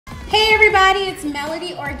everybody, it's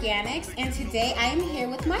Melody Organics, and today I am here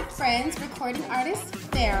with my friends, recording artist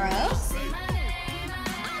Faarrow.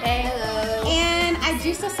 Hey, hello. And I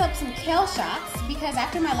juiced us up some kale shots because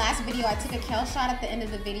after my last video, I took a kale shot at the end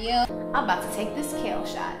of the video. I'm about to take this kale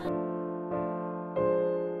shot.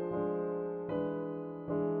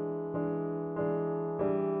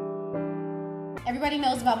 Everybody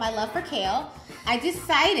knows about my love for kale. I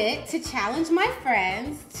decided to challenge my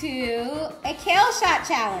friends to a kale shot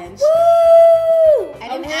challenge. Woo! I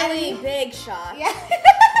didn't a really big shot. Yeah.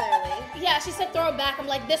 Clearly. Yeah, she said throw it back. I'm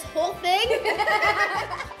like, this whole thing?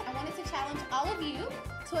 I wanted to challenge all of you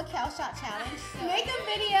to a kale shot challenge. So make a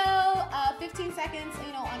video, 15 seconds,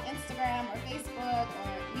 on Instagram or Facebook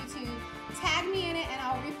or YouTube. Tag me in it and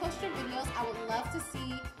I'll repost your videos. I would love to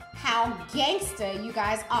see how gangsta you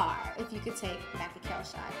guys are if you could take back the kale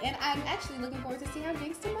shot. And I'm actually looking forward to see how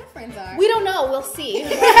gangsta my friends are. We don't know. We'll see.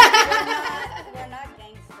 We're not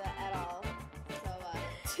gangsta at all. So,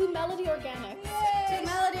 to Melody Organics. Yay. To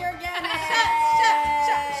Melody Organics.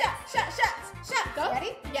 Shot. Go.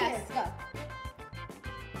 Ready? Yes. Cheers. Go.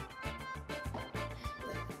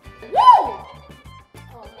 Woo!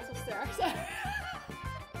 Oh, that's so sorry.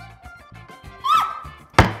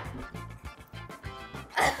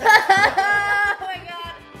 Oh my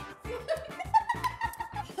god.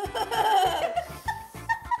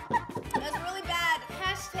 That's really bad.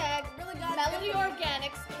 Hashtag Really got Melody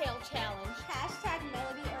Organics Kale Challenge. Hashtag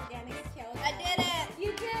Melody Organics Kale. I did it.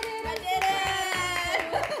 You did it. I did it.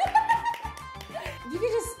 You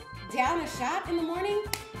could just down a shot in the morning.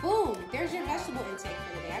 Boom. There's your vegetable intake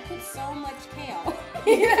for the day. I put so much kale.